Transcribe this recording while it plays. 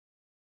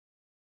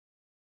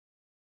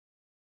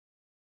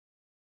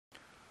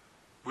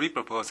we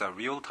propose a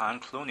real-time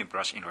cloning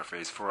brush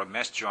interface for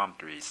mesh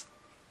geometries.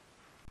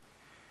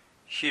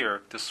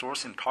 Here, the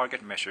source and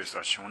target meshes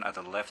are shown at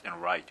the left and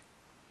right.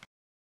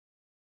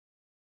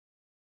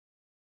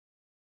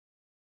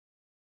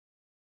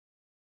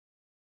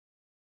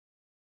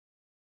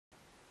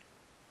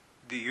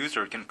 The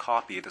user can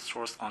copy the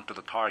source onto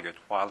the target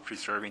while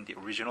preserving the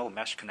original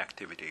mesh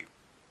connectivity.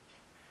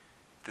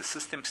 The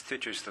system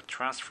stitches the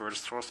transferred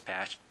source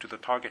patch to the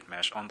target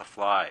mesh on the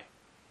fly.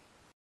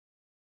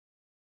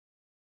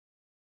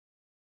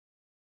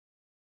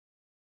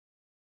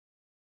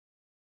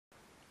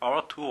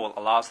 Our tool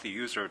allows the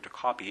user to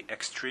copy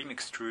extreme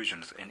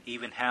extrusions and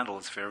even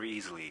handles very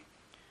easily,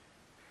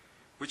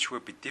 which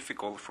would be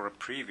difficult for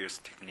previous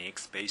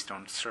techniques based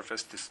on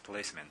surface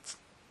displacements.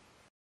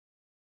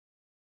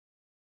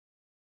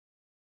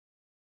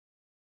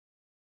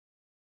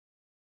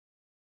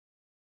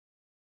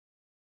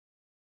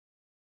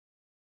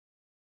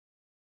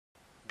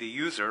 The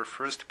user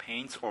first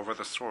paints over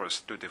the source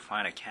to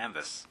define a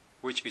canvas,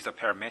 which is a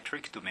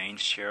parametric domain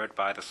shared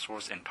by the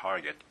source and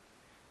target.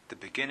 The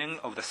beginning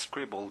of the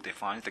scribble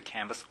defines the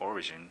canvas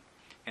origin,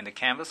 and the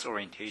canvas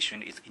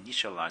orientation is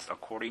initialized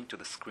according to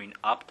the screen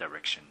up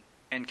direction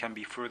and can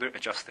be further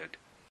adjusted.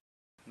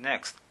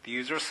 Next, the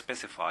user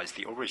specifies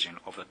the origin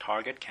of the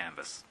target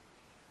canvas.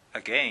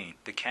 Again,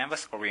 the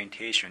canvas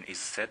orientation is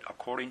set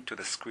according to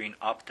the screen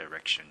up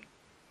direction.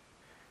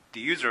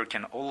 The user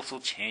can also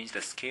change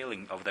the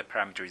scaling of the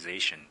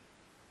parameterization.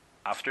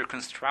 After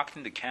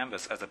constructing the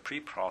canvas as a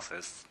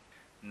pre-process,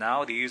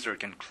 now the user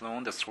can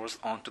clone the source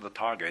onto the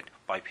target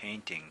by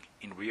painting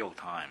in real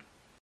time.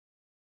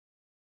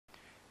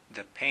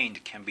 The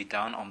paint can be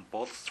done on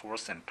both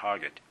source and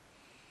target.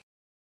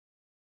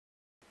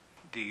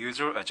 The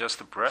user adjusts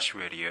the brush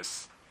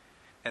radius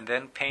and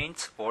then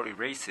paints or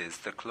erases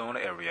the clone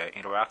area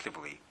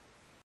interactively.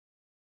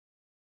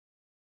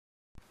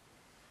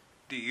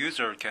 The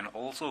user can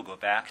also go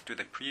back to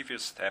the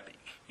previous step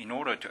in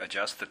order to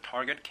adjust the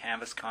target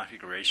canvas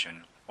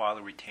configuration while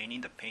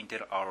retaining the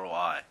painted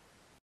ROI.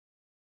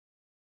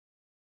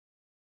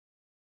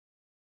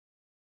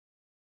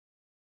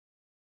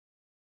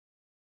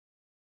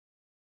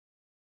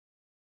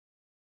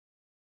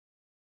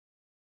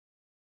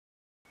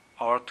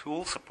 Our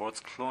tool supports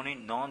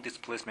cloning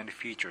non-displacement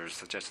features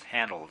such as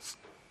handles.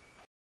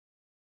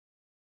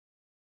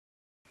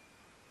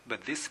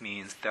 But this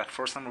means that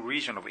for some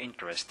region of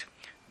interest,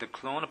 the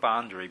clone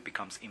boundary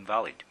becomes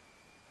invalid.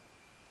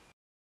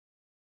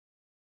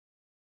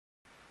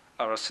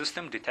 Our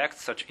system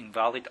detects such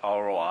invalid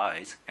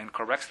ROIs and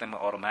corrects them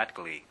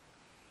automatically.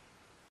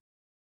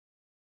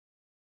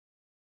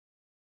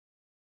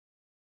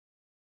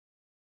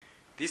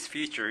 This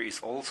feature is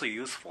also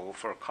useful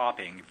for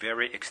copying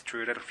very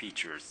extruded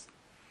features.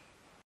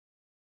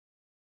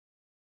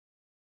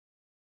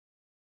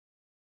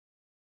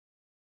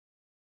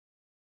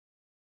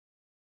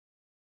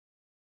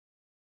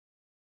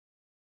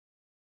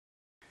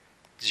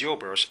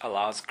 GeoBrush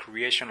allows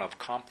creation of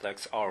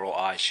complex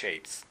ROI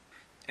shapes,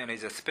 and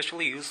is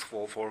especially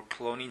useful for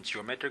cloning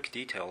geometric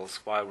details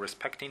while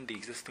respecting the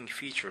existing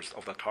features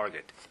of the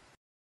target.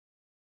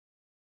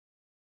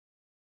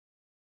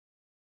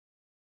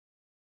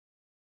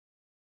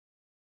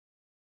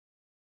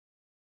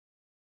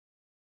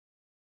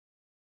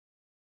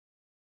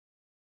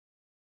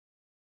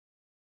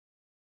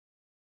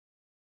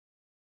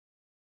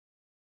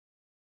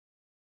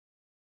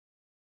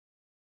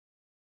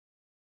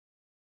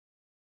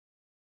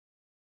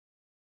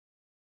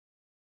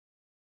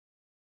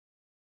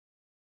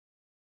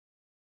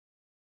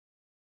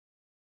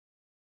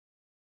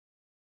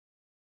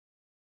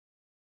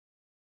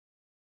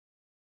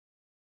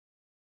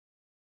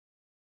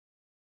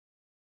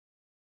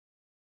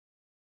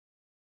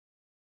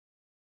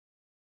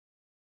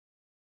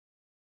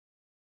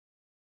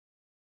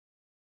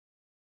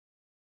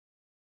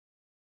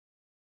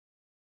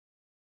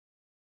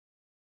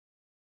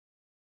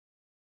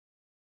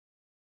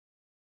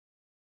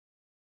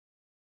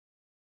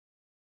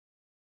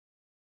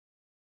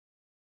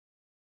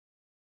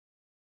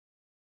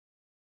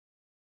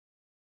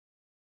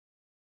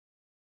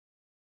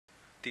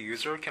 The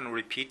user can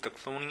repeat the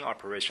cloning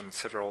operation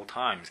several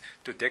times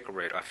to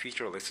decorate a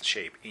featureless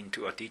shape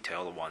into a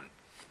detailed one.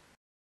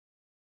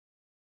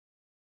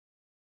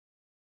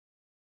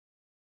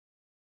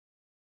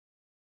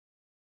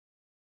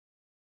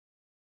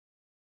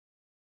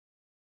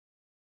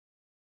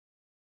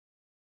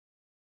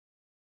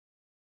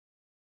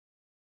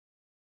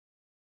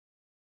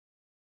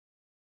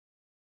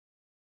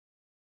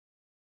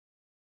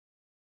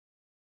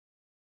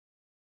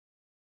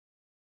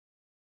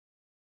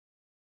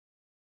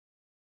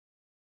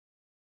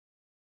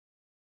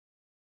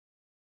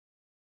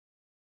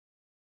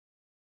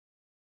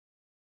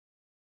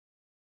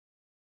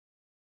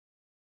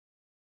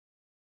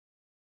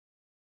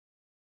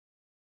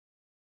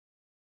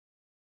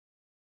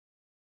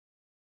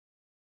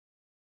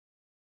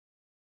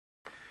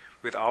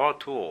 With our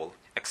tool,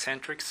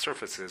 eccentric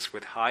surfaces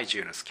with high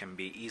genus can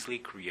be easily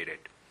created.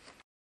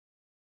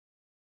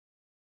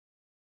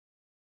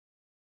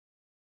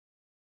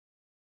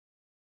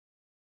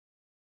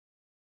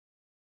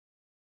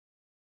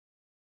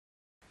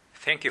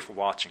 Thank you for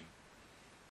watching.